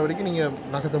பிளேஸ் பண்ணுற வரைக்கும் நீங்கள்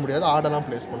நகர்த்த முடியாது. ஆடெல்லாம்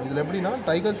பிளேஸ் பண்ணணும். இதில் எப்படின்னா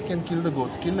tigers can kill the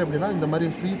quotes. Kill எப்படின்னா இந்த மாதிரி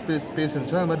ஃப்ரீ ஸ்பேஸ்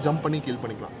இருந்துச்சுன்னா அது மாதிரி ஜம்ப் பண்ணி கில்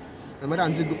பண்ணிக்கலாம். இந்த மாதிரி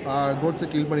 5 கோட்ஸை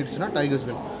கில் பண்ணிடுச்சுன்னா டைகர்ஸ்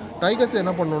வின். டைகர்ஸ்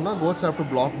என்ன பண்ணணும்னா, quotes have to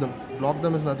black them. Black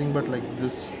them is nothing but like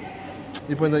this.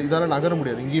 இப்போ இந்த இதால் நகர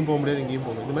முடியாது, இங்கேயும் போக முடியாது, இங்கேயும்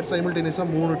போக முடியாது. இந்த மாதிரி சைமல்டேனியஸாக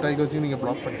 3 டைகர்ஸையும் நீங்கள்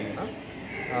பிளாக் பண்ணிட்டீங்கன்னா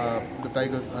இந்த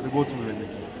டைகர்ஸ் அது கோட்ஸ் வின்.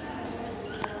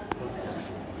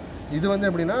 இது வந்து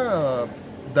எப்படின்னா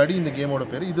தடி இந்த கேமோட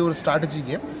பேர். இது ஒரு ஸ்ட்ராட்டஜி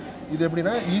கேம். இது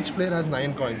எப்படின்னா ஈச் பிளேயர் ஹேஸ்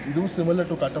 9 காயின்ஸ். இதுவும் சிமிலர்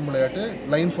டு கட்டம் விளையாட்டு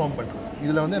லைன் ஃபார்ம் பண்ணுறது.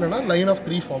 இதில் வந்து என்னென்னா லைன் ஆஃப்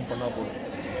 3 ஃபார்ம் பண்ணால் போதும்.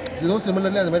 இதுவும்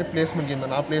சிமிலர்லி அது மாதிரி பிளேஸ்மெண்ட் கேம்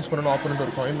தான். நான் பிளேஸ் பண்ணணும், ஆப்போனண்ட்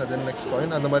ஒரு காயின், தென் நெக்ஸ்ட்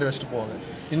காயின், அந்த மாதிரி வச்சுட்டு போவாங்க.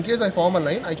 In case I form a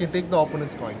line, I can take the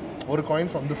opponents coin. ஒரு coin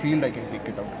from the field I can take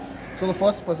it out. So the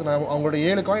first person அவங்களோட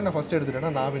 7 காயின் நான் first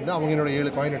எடுத்துட்டேன்னா நான் வின்னு. அவங்க என்னோட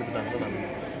 7 காயின் எடுத்துட்டாங்க நான் வின்னு.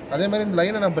 அதே மாதிரி இந்த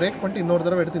லைனை நான் பிரேக் பண்ணிட்டு இன்னொரு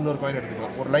தடவை எடுத்து இன்னொரு காயின்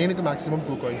எடுத்துக்கலாம். ஒரு லைனுக்கு மேக்ஸிமம்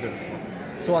 2 காயின்ஸ் எடுத்துக்கலாம்.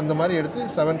 ஸோ அந்த மாதிரி எடுத்து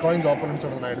 7 காயின்ஸ்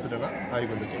ஆப்போனன்ட்ஸோட நான் எடுத்துட்டேன்னா ஐ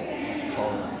win the game. So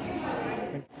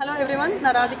hello everyone,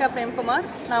 நான் ராதிகா பிரேம்குமார்.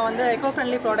 நான் வந்து எக்கோ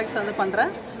ஃப்ரெண்ட்லி ப்ராடக்ட்ஸ் வந்து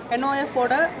பண்ணுறேன். NOF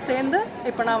ஓட சேர்ந்து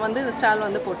இப்போ நான் வந்து இந்த ஸ்டால்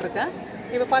வந்து போட்டிருக்கேன்.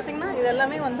 இப்போ பார்த்தீங்கன்னா இது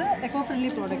எல்லாமே வந்து எக்கோ ஃப்ரெண்ட்லி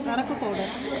ப்ராடக்ட். அரப்பு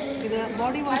பவுடர் இது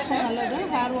பாடி வாஷ்க்கும் நல்லது,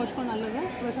 ஹேர் வாஷ்க்கும் நல்லது,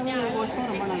 வெசல் வாஷ்க்கும்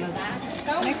ரொம்ப நல்லது.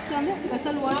 நெக்ஸ்ட் வந்து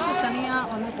வெசல் வாஷ் தனியாக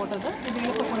வந்து போட்டது, இது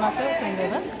இழுப்பு புண்ணாக்கு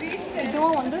செஞ்சது.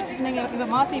 இதுவும் வந்து நீங்கள் இதை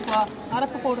மாற்றி இப்போ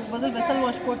அரப்பு பவுடருக்கு பதில் வெசல்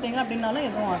வாஷ் போட்டிங்க அப்படின்னாலும்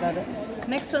எதுவும் ஆகாது.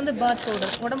 நெக்ஸ்ட் வந்து பாத்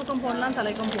பவுடர், உடம்புக்கும் போடலாம்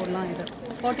தலைக்கும் போடலாம். இது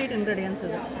 48 இன்க்ரீடியன்ஸ்.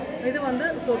 இது வந்து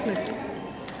சோப் நெட்.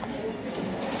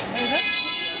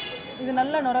 இது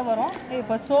நல்ல நுர வரும்.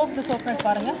 இப்போ சோப் நெட்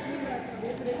பாருங்கள்.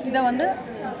 இதை வந்து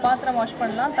பாத்திரம் வாஷ்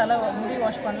பண்ணலாம், முடி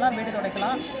வாஷ் பண்ணலாம், வீடு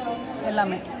துடைக்கலாம்,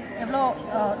 எல்லாமே. எவ்வளோ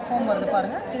ஃபோம் வருது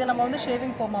பாருங்கள். இதை நம்ம வந்து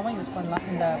ஷேவிங் ஃபோமாகவும் யூஸ் பண்ணலாம்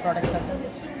இந்த ப்ராடக்ட்.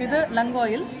 இது லங்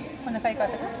ஆயில், கொஞ்சம் கை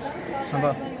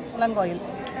காட்டுங்க. லங் ஆயில்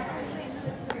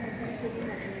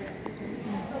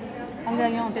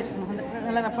அங்கேயும் தேய்ச்சிக்கணும்.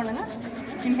 நல்லா ரப் பண்ணுங்க,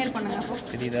 இன்ஹேல் பண்ணுங்க.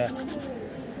 தெரியுதா?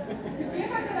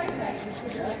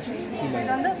 இது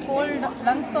வந்து கோல்டு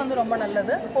லங்ஸ்க்கு வந்து ரொம்ப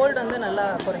நல்லது, கோல்டு வந்து நல்லா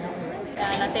குறையும்.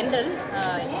 நான் தென்றல்,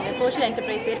 சோஷியல்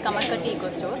என்டர்பிரைஸ் பேர் கமர்கட்டி ஈகோ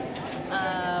ஸ்டோர்.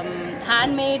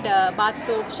 ஹேண்ட்மேட் பாத்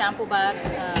soap, shampoo packs,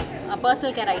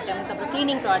 personal care items, அப்புறம்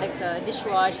cleaning products, dish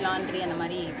wash, laundry அந்த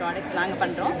மாதிரி ப்ராடக்ட்ஸ் நாங்கள்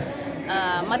பண்ணுறோம்.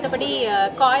 மற்றபடி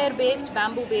coir paste,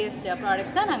 bamboo paste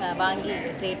products தான் நாங்கள் வாங்கி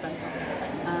ட்ரேட் பண்ணுறோம்.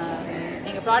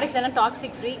 எங்கள் ப்ராடக்ட்ஸ் எல்லாம்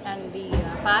toxic free and we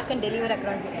back and deliver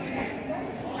across the country.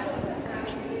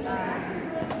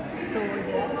 So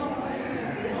இது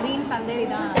க்ரீன் சந்தேரி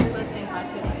தான் ஃபர்ஸ்ட் டைம்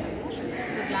பார்க்குறேன்.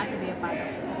 So glad to be a part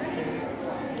of.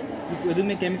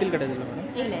 எதுவுமே கெமிக்கல் கிடையாது இல்லை மேடம்?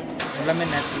 இல்லை, எல்லாமே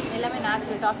நேச்சுரல். எல்லாமே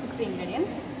natural toxic free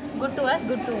ingredients. Good to us,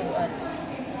 good to அர்த்.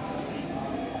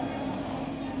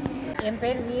 என்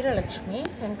பேர் வீரலக்ஷ்மி.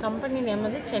 என் கம்பெனி நேம்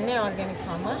வந்து சென்னை ஆர்கானிக்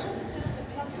ஃபார்மர்ஸ்.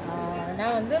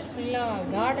 நான் வந்து ஃபுல்லாக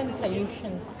கார்டன்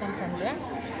சொல்யூஷன்ஸ் தான் பண்ணுறேன்.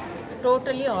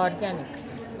 Totally organic.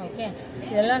 ஓகே,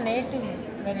 இதெல்லாம் நேட்டிவ்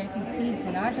வெரைட்டி சீட்ஸ்,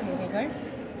 நாட்டு விதைகள்.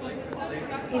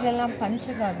 இதெல்லாம்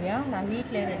பஞ்சகாவியா நான்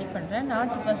வீட்டில் ரெடி பண்ணுறேன்.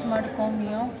 நாட்டு பசுமாடு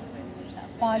கோமியம்,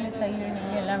 பால், தயிர்,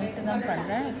 நெய் எல்லாம் விட்டு தான்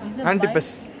பண்ணுறேன். இது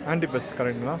ஆன்டிபெஸ்ட்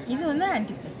கரெக்டுங்களா? இது வந்து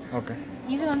ஆன்டிபெஸ்ட். ஓகே.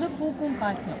 இது வந்து பூக்கும்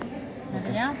காய்க்கும்,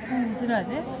 நிறையா பூ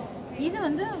உதிராது. இது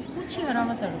வந்து பூச்சி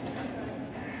வராமல் தடுக்கும்.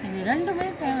 இது ரெண்டுமே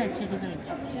தேவை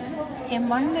செடிகளுக்கு. என்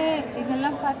மண்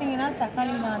இதெல்லாம் பார்த்தீங்கன்னா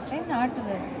தக்காளி நாற்று நாட்டு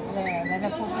விதை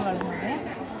போட்டு வளர்ந்தது,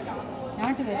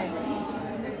 நாட்டு விதை.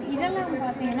 இதெல்லாம்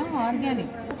பார்த்தீங்கன்னா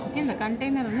ஆர்கானிக். ஓகே, இந்த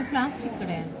கண்டெய்னர் வந்து பிளாஸ்டிக்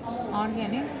கிடையாது,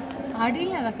 ஆர்கானிக்.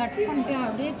 அடியில் அதை கட் பண்ணிட்டு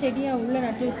அப்படியே செடியாக உள்ளே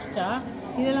நட்டு வச்சுட்டா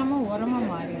இதெல்லாமே உரமாக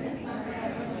மாறிடும்.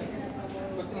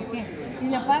 ஓகே,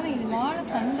 இதில் பார்த்தீங்க இது வாழை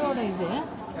தண்டோட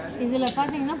இதில்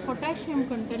பார்த்தீங்கன்னா பொட்டாசியம்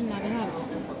கண்டென்ட் நிறையா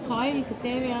இருக்கும். சாயிலுக்கு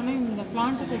தேவையான, இந்த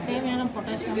பிளான்ட்டுக்கு தேவையான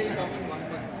பொட்டாசியம்.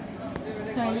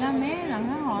 ஸோ எல்லாமே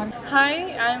நாங்கள். Hi,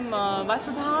 I'm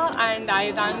Vasudha and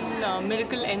I run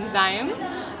Miracle Enzyme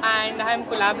and I'm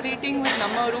collaborating with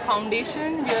Namma Ooru Foundation.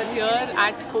 We are here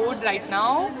at Ford right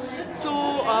now. So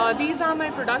these are my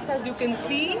products. As you can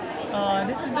see,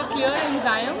 this is a clear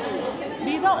enzyme.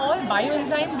 These are all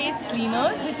bioenzyme based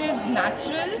cleaners, which is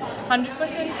natural,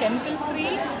 100% chemical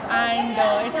free, and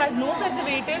it has no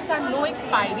preservatives and no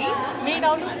expiry, made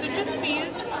out of citrus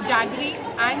peels, jaggery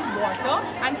and water,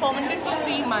 and fermented for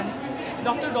 3 months.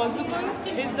 Dr. Rozugun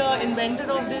is the inventor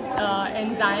of this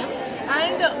enzyme,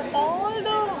 and all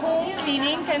the home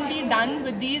cleaning can be done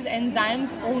with these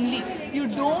enzymes only. You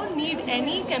don't need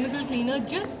any chemical cleaner,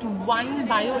 just one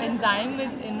bioenzyme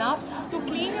is enough to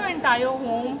clean your entire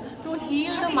home, to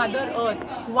heal the Mother Earth.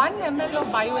 1 ml of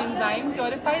bioenzyme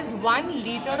purifies 1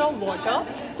 liter of water.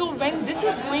 So when this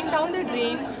is going down the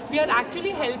drain, we are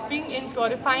actually helping in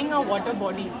purifying our water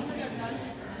bodies.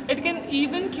 It can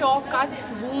even cure cuts,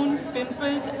 wounds,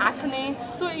 pimples, acne.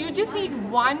 So you just need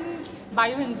one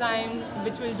bioenzyme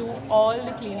which will do all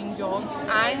the cleaning jobs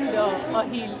and a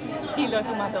healer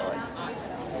to Mother Earth.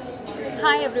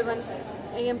 Hi everyone.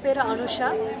 என் பேர் Anusha.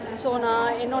 So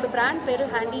நான் என்னோடய brand பேர்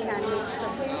handmade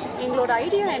stuff. எங்களோட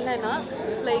idea என்னென்னா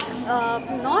like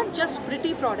not just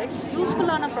pretty products,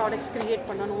 யூஸ்ஃபுல்லான products create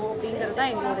பண்ணணும் அப்படிங்கிறது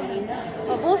தான் எங்களோட aim.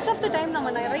 Most of the time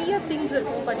நம்ம நிறைய திங்ஸ்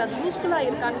இருக்கும், பட் அது யூஸ்ஃபுல்லாக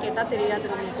இருக்கான்னு கேட்டால்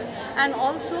தெரியாது நமக்கு. அண்ட்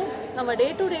ஆல்சோ நம்ம டே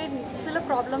டு டே சில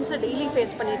ப்ராப்ளம்ஸை டெய்லி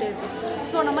ஃபேஸ் பண்ணிகிட்டே இருக்கோம்.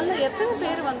 ஸோ நம்மளில் எத்தனை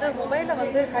பேர் வந்து மொபைலை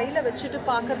வந்து கையில் வச்சுட்டு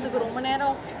பார்க்குறதுக்கு ரொம்ப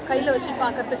நேரம் கையில் வச்சுட்டு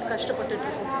பார்க்குறதுக்கு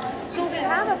கஷ்டப்பட்டுருக்கோம். So we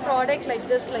have a product like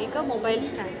this, like a mobile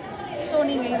stand. So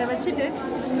நீங்கள் இதை வச்சுட்டு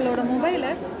உங்களோட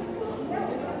மொபைலை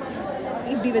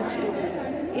இப்படி வச்சுட்டு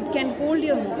it can hold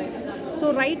your mobile. So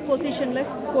right பொசிஷனில்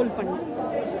ஹோல்ட் பண்ணலாம்.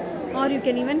 Are you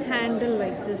can even handle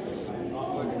like this.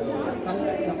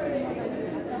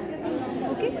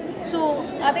 Okay, so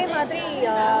அதே மாதிரி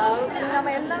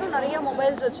நம்ம எல்லோரும் நிறைய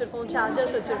மொபைல்ஸ் வச்சுருக்கோம்,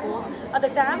 சார்ஜர்ஸ் வச்சுருக்கோம். அதை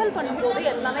ட்ராவல் பண்ணும்போது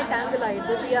எல்லாமே டேங்கிள்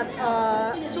ஆகிடுது.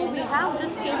 So we have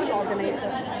this cable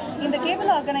organiser. இந்த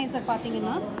கேபிள் ஆர்கனைசர்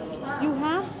பார்த்தீங்கன்னா you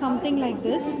have something like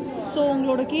this. So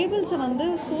உங்களோட கேபிள்ஸை வந்து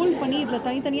ஃபோல்ட் பண்ணி இதில்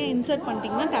தனித்தனியாக இன்சர்ட்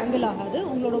பண்ணிட்டீங்கன்னா டேங்கிள் ஆகாது.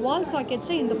 உங்களோட வால்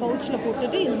சாக்கெட்ஸை இந்த பவுச்சில்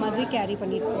போட்டுட்டு இந்த மாதிரி கேரி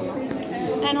பண்ணிட்டு போகலாம்.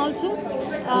 And also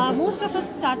most of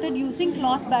us started using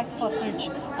cloth packs for fridge.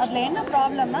 அதில் என்ன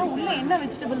ப்ராப்ளம்னா உள்ளே என்ன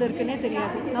வெஜிடபிள் இருக்குன்னே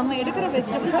தெரியாது. நம்ம எடுக்கிற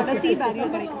வெஜிடபிள் கடைசி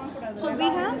பேக்கில் கிடைக்கும். So we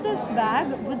have this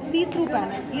back with see through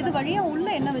panel. இது வழியாக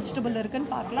உள்ளே என்ன வெஜிடபிள்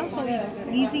இருக்குன்னு பார்க்கலாம். So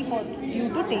easy for you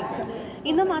to take.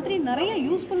 இந்த மாதிரி நிறைய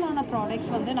யூஸ்ஃபுல்லான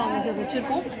ப்ராடக்ட்ஸ் வந்து நாங்கள்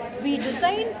வச்சுருக்கோம். We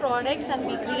design products and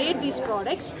we create these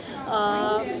products.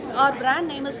 our brand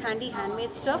name is Handy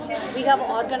Handmade Stuff. We have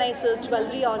organizers,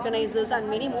 jewelry organizers and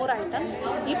many more items.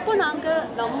 இப்போ நாங்கள்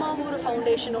நம்ம ஊர்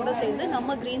ஃபவுண்டேஷனோட சேர்ந்து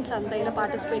நம்ம கிரீன் சந்தையில்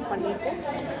பார்ட்டிசிபேட் பண்ணியிருக்கோம்.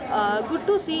 Good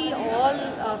to see all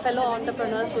fellow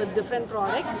entrepreneurs with different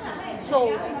products. So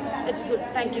it's good.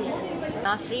 Thank you.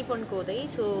 நான் ஸ்ரீபொன் கோதை.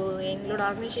 So எங்களோட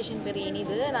ஆர்கனைசேஷன் பேர்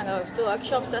இனிது. நாங்கள் ஒர்க்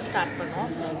ஷாப் தான் ஸ்டார்ட் பண்ணோம்.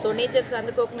 ஸோ நேச்சர்ஸ்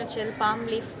அந்த coconut shell, bomb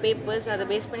leaf, papers அதை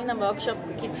பேஸ் பண்ணி நம்ம ஒர்க் ஷாப்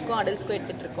கிட்ஸ்க்கும் அடல்ட்ஸ்க்கும்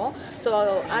எடுத்துகிட்ருக்கோம். ஸோ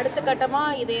அடுத்த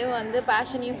கட்டமாக இதே வந்து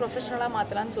பேஷனையும் ப்ரொஃபஷனலாக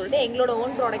மாற்றலாம்னு சொல்லிட்டு எங்களோட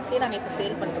ஓன் ப்ராடக்ட்ஸே நாங்கள் இப்போ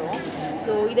சேல் பண்ணுறோம்.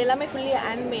 ஸோ இது எல்லாமே ஃபுல்லி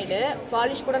ஹேண்ட்மேடு.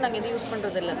 பாலிஷ் கூட நாங்கள் எதுவும் யூஸ்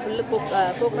பண்ணுறதில்ல. ஃபுல்லு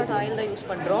கோகனட் ஆயில் தான் யூஸ்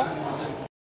பண்ணுறோம்.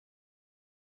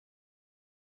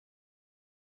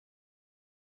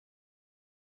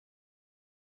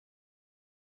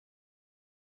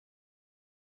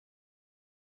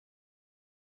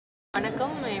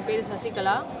 வணக்கம், என் பேர்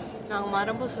சசிகலா. நாங்கள்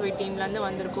மரபு சுவை டீம்லேருந்து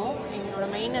வந்திருக்கோம். எங்களோட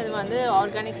மெயின் இது வந்து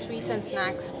ஆர்கானிக் ஸ்வீட்ஸ் அண்ட்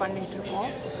ஸ்நாக்ஸ்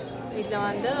பண்ணிகிட்ருக்கோம். இதில்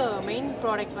வந்து மெயின்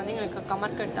ப்ராடக்ட் வந்து எங்களுக்கு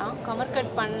கமர்கட் தான்.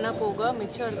 கமர்கட் பண்ண போக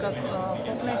மிச்சம் இருக்க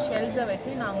கோகனட் ஷெல்ஸை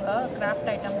வச்சு நாங்கள் கிராஃப்ட்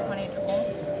ஐட்டம்ஸ் பண்ணிகிட்ருக்கோம்.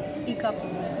 டீ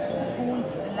கப்ஸ்,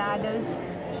 ஸ்பூன்ஸ், லேடர்ஸ்,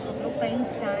 அப்புறம் pen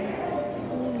stands,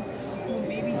 spoon,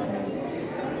 baby spoons,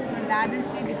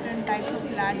 லேடர்ஸ்லேயே different types of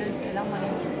ladders எல்லாம்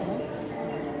பண்ணிகிட்ருக்கோம்.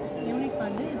 யூனிட்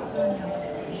வந்து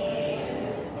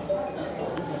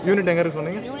யூனிட் எங்கே இருக்கு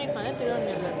சொன்னீங்க? யூனிட் வந்து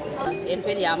திருவண்ணாமலை. என்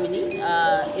பேர் யாமினி.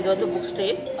 இது வந்து புக்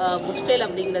ஸ்ட்ரேல்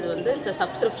அப்படிங்கிறது வந்து it's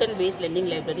subscription paste learning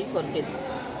library for kids.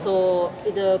 So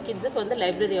இது கிட்ஸுக்கு வந்து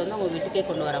லைப்ரரி வந்து அவங்க வீட்டுக்கே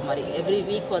கொண்டு வர மாதிரி எவ்ரி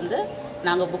வீக் வந்து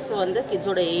நாங்கள் புக்ஸை வந்து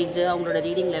கிட்ஸோட ஏஜ், அவங்களோட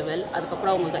ரீடிங் லெவல்,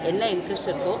 அதுக்கப்புறம் அவங்களுக்கு என்ன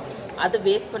இன்ட்ரெஸ்ட் இருக்கோ அதை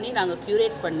பேஸ் பண்ணி நாங்கள்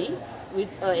க்யூரேட் பண்ணி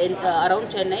with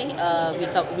around Chennai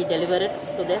we deliver it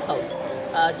to their house.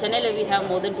 Chennai we have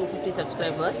more than 250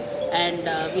 subscribers and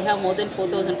we have more than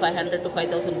 4,500 to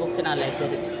 5,000 books in our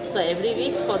library. So every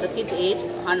week for the kids age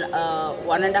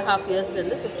 1.5 years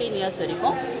இருந்து 15 years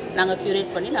வரைக்கும் நாங்கள்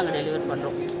curate பண்ணி நாங்கள் deliver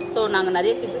பண்ணுறோம். So நாங்கள்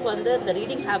நிறைய கிட்ஸுக்கு வந்து இந்த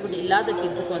ரீடிங் ஹேபிட் இல்லாத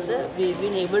கிட்ஸுக்கு வந்து we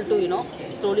been able to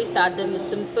slowly start them with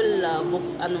simple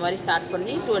books. அந்த மாதிரி ஸ்டார்ட்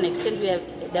பண்ணி to an extent we have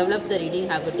developed the reading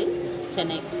habit in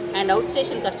Chennai. And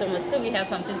outstation customers we have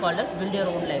something called as build your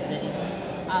own library.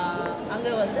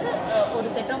 அங்கே வந்து ஒரு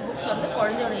set of books வந்து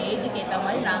குழந்தையோட ஏஜுக்கு ஏற்ற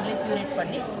மாதிரி நாங்களே க்யூரேட்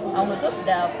பண்ணி அவங்களுக்கு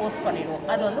போஸ்ட் பண்ணிவிடுவோம்.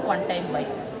 அது வந்து ஒன் டைம் பை.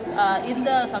 இந்த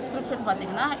சப்ஸ்கிரிப்ஷன்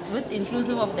பார்த்திங்கன்னா with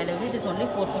inclusive of delivery it is only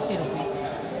 450 rupees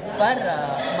per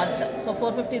month. So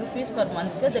 450 rupees per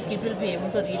month the kid will be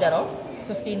able to read around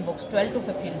 15 books, 12 to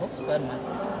 15 books per month.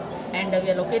 And we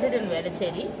are located in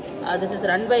Velachery. This is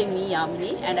run by me,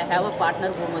 Yamini, and I have a partner,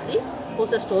 Gomati,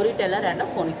 who's a storyteller and a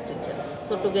phonics teacher.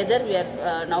 So together we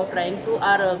are now trying to,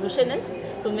 our mission is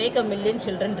to make 1 million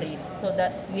children read. So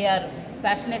that we are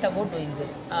passionate about doing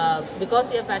this. Because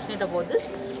we are passionate about this,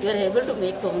 we are able to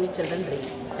make so many children read.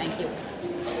 Thank you.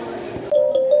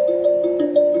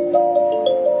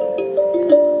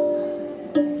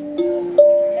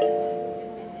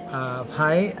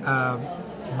 Hi,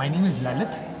 my name is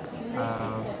Lalit.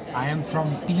 I am from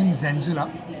Team Zenzula.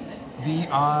 We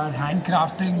are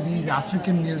handcrafting these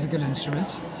African musical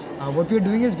instruments. What we are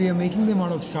doing is we are making them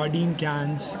out of sardine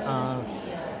cans,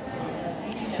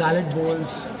 salad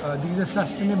bowls. These are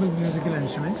sustainable musical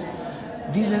instruments.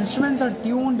 These instruments are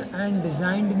tuned and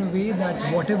designed in a way that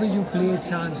whatever you play, it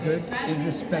sounds good,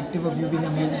 irrespective of you being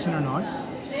a musician or not.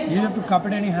 You don't have to cup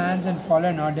it in your hands and follow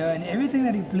an order, and everything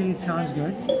that you play, it sounds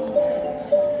good.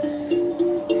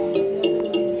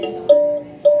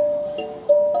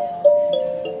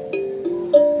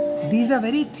 These are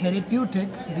very therapeutic,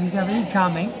 these are very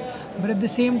calming, but at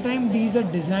the same time these are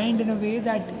designed in a way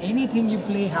that anything you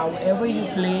play, however you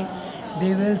play,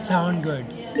 they will sound good.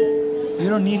 You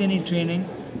don't need any training,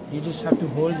 you just have to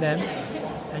hold them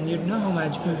and you'd know how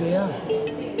magical they are.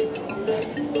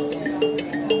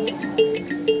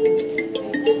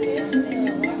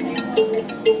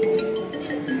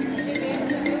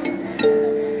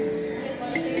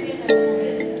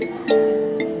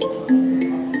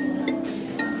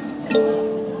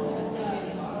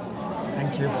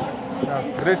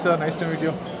 Great sir, nice to meet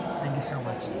you. Thank you so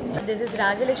much. This is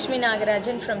Rajalakshmi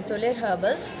Nagarajan from Tulir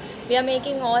Herbals. We are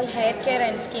making all hair care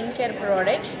and skin care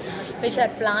products which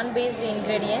are plant-based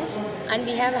ingredients, and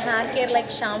we have hair care like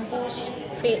shampoos,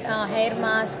 hair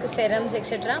mask, serums,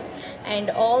 etc. And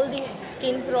all the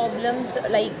skin problems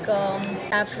like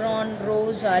saffron,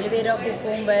 rose, aloe vera,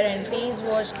 cucumber, and face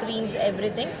wash, creams,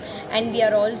 everything. And we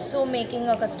are also making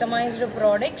a customized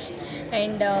products,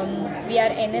 and we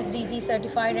are NSDC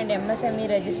certified and MSME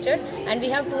registered, and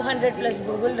we have 200 plus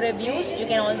Google reviews. You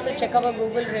can also check our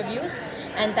Google reviews.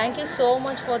 And thank you so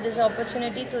much for this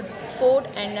opportunity to Ford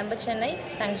and Number Chennai.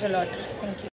 Thanks a lot.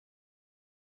 Thank you.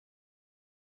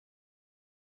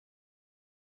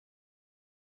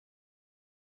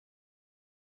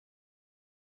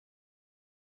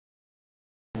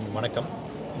 வணக்கம்.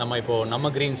 நம்ம இப்போது நம்ம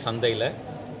green சந்தையில்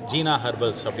Jeena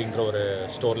herbals அப்படின்ற ஒரு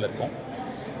ஸ்டோரில் இருக்கோம்.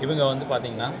 இவங்க வந்து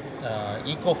பார்த்திங்கன்னா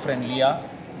ஈகோ ஃப்ரெண்ட்லியாக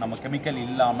நம்ம கெமிக்கல்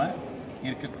இல்லாமல்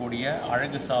இருக்கக்கூடிய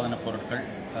அழகு சாதன பொருட்கள்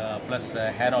ப்ளஸ்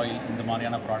ஹேர் ஆயில் இந்த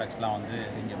மாதிரியான ப்ராடக்ட்ஸ்லாம் வந்து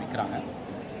இங்கே விற்கிறாங்க.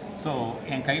 ஸோ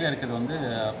என் கையில் இருக்கிறது வந்து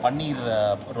பன்னீர்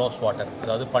ரோஸ் வாட்டர்,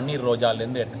 அதாவது பன்னீர்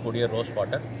ரோஜாலேருந்து எடுக்கக்கூடிய ரோஸ்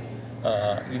வாட்டர்.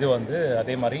 இது வந்து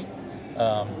அதே மாதிரி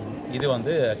இது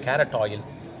வந்து carrot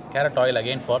oil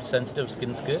again for sensitive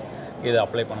ஸ்கின்ஸ்க்கு இது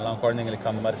அப்ளை பண்ணலாம், குழந்தைங்களுக்கு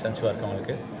அந்த மாதிரி சென்சிட்டிவாக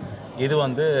இருக்கவங்களுக்கு. இது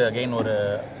வந்து அகெயின் ஒரு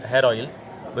ஹேர் ஆயில்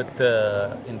வித்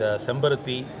இந்த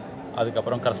செம்பருத்தி,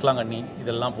 அதுக்கப்புறம் கரிசலாங்கண்ணி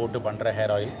இதெல்லாம் போட்டு பண்ணுற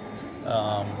ஹேர் ஆயில்,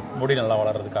 முடி நல்லா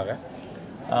வளர்கிறதுக்காக.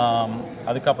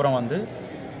 அதுக்கப்புறம் வந்து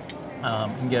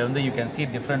இங்கே வந்து you can see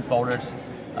different powders.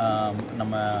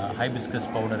 நம்ம ஹைபிஸ்கஸ்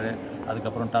பவுடரு,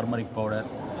 அதுக்கப்புறம் டர்மரிக் பவுடர்,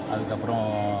 அதுக்கப்புறம்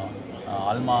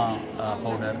அல்மா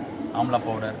பவுடர், ஆம்லா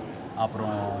பவுடர்,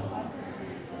 அப்புறம்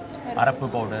அரப்பு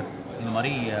பவுடர், இந்த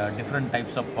மாதிரி different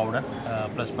types of powder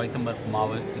plus பைத்தம்பருப்பு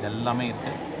மாவு இது எல்லாமே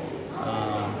இருக்குது.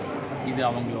 இது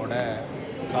அவங்களோட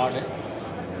card,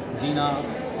 Jeena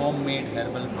homemade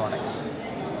herbal products.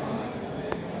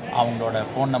 அவங்களோட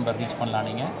ஃபோன் நம்பர் ரீச் பண்ணலாம்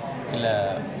நீங்கள், இல்லை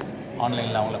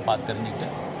ஆன்லைனில் அவங்கள பார்த்து தெரிஞ்சுக்கிட்டு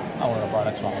அவங்களோட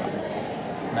ப்ராடக்ட்ஸ் வாங்கலாம்.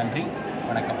 நன்றி,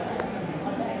 வணக்கம்.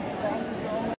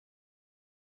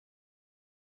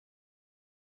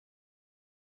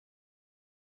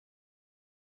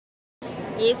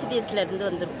 ஏசிடிஎஸ்லேருந்து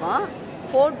வந்திருக்கோம்.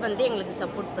 ஃபோர்ட் வந்து எங்களுக்கு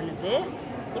சப்போர்ட் பண்ணுது.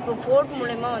 இப்போ ஃபோர்ட்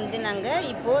மூலமா வந்து நாங்கள்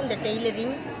இப்போது இந்த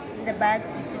டெய்லரிங், இந்த பேக்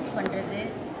ஸ்டிச்சஸ் பண்ணுறது,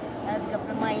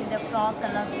 அதுக்கப்புறமா இந்த ஃப்ராக்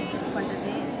எல்லாம் ஸ்டிச்சஸ்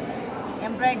பண்ணுறது,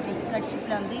 எம்ப்ராய்ட்ரி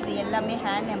கட்ஷிப்பில் வந்து இது எல்லாமே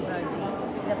ஹேண்ட் எம்ப்ராய்ட்ரி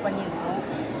இதை பண்ணியிருக்கோம்.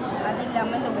 அது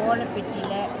இல்லாமல் இந்த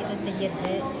ஓலைப்பெட்டியில் இதை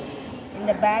செய்யறது,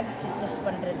 இந்த பேக் ஸ்டிச்சஸ்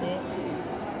பண்ணுறது,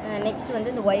 நெக்ஸ்ட்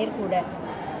வந்து இந்த ஒயர் கூட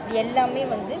இது எல்லாமே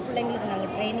வந்து பிள்ளைங்களுக்கு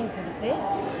நாங்கள் ட்ரைனிங் கொடுத்து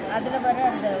அதில் வர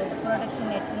அந்த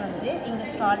ப்ரொடக்ஷன் எடுத்துன்னு வந்து இங்கே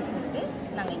ஸ்டால் கொடுத்து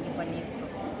நாங்கள் இங்கே பண்ணியிருக்கோம்.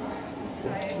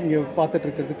 இங்கே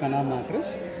பார்த்துட்ருக்கிறது கனா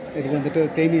மேட்ரஸ். இது வந்துட்டு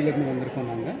தேனியிலேருந்து வந்திருக்கோம்.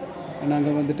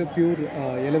 நாங்கள் வந்துட்டு பியூர்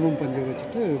எலவும் பஞ்சு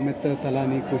வச்சுட்டு மெத்த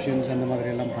தலானி குஷன்ஸ் அந்த மாதிரி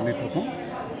எல்லாம் பண்ணிகிட்ருக்கோம்.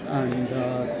 அண்ட்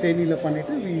தேனியில்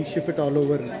பண்ணிவிட்டு we ship it all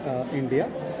over India.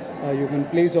 You can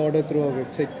place order through our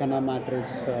website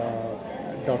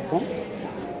kanamattress.com.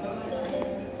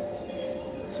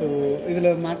 So இதில்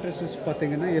மேட்ரஸஸ்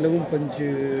பார்த்திங்கன்னா எலவும் பஞ்சு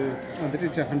வந்துட்டு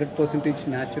it's 100%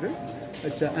 natural,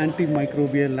 it's anti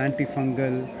microbial, anti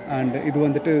fungal, and இது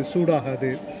வந்துட்டு சூடாகாது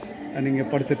நீங்கள்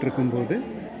படுத்துட்டு இருக்கும்போது.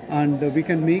 And we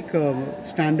can make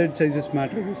standard sizes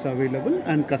mattresses available,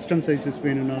 and custom sizes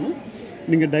வேணும்னாலும்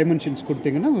நீங்கள் டைமென்ஷன்ஸ்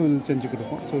கொடுத்தீங்கன்னா செஞ்சு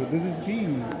கொடுப்போம். So this is the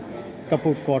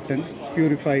cupboard cotton,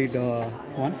 purified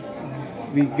one.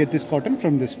 We get this cotton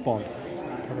from this pod.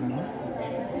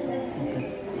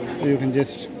 You can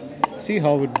just see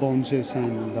how it bounces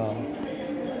and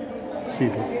see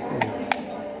this.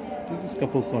 This is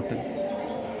kapoor cotton.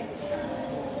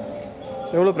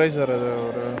 எவ்வளோ price sir அது?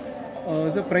 ஒரு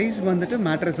so price வந்துட்டு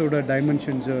மேட்ரஸோட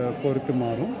டைமென்ஷன்ஸை பொறுத்து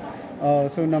மாறும்.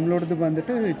 So நம்மளோடது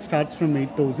வந்துட்டு it starts from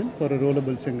 8,000 for a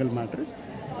rollable single mattress,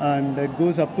 and it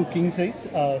goes up to king size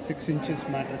 6 inches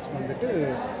mattress வந்துட்டு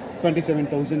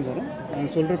 27,000 வரும்.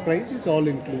 சொல்கிற price is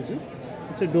all inclusive.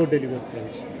 It's a door delivered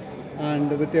price. And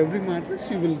with every mattress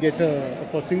you will get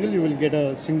for single you will get a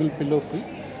single pillow free,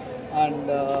 and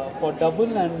for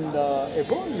double and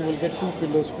above you will get 2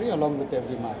 pillows free along with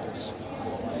every mattress.